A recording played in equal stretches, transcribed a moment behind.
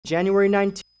January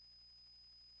 19th,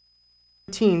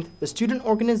 the student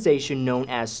organization known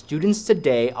as Students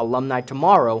Today, Alumni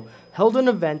Tomorrow held an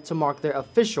event to mark their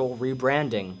official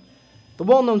rebranding. The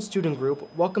well-known student group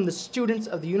welcomed the students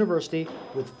of the university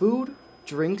with food,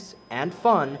 drinks, and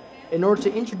fun in order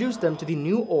to introduce them to the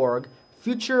new org,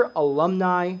 Future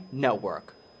Alumni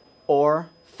Network, or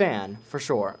FAN for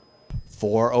short.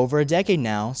 For over a decade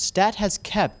now, STAT has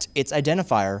kept its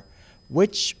identifier,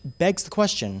 which begs the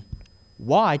question,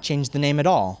 why change the name at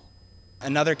all?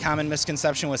 Another common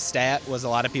misconception with STAT was a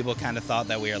lot of people kind of thought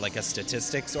that we are like a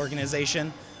statistics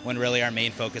organization, when really our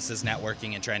main focus is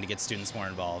networking and trying to get students more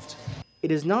involved.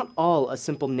 It is not all a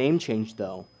simple name change,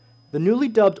 though. The newly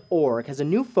dubbed org has a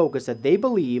new focus that they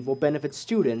believe will benefit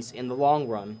students in the long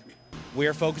run. We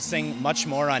are focusing much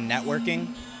more on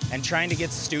networking and trying to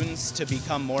get students to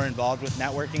become more involved with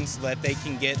networking so that they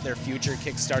can get their future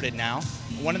kick-started now.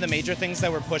 One of the major things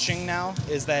that we're pushing now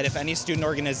is that if any student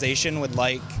organization would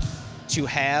like to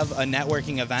have a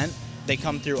networking event, they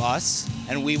come through us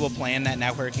and we will plan that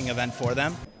networking event for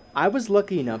them. I was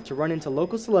lucky enough to run into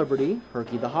local celebrity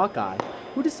Herky the Hawkeye,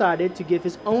 who decided to give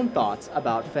his own thoughts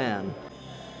about FAN.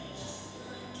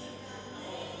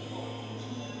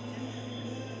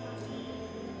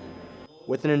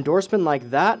 With an endorsement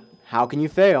like that, how can you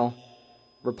fail?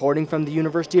 Reporting from the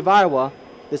University of Iowa,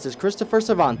 this is Christopher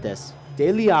Cervantes,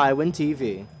 Daily Iowan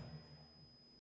TV.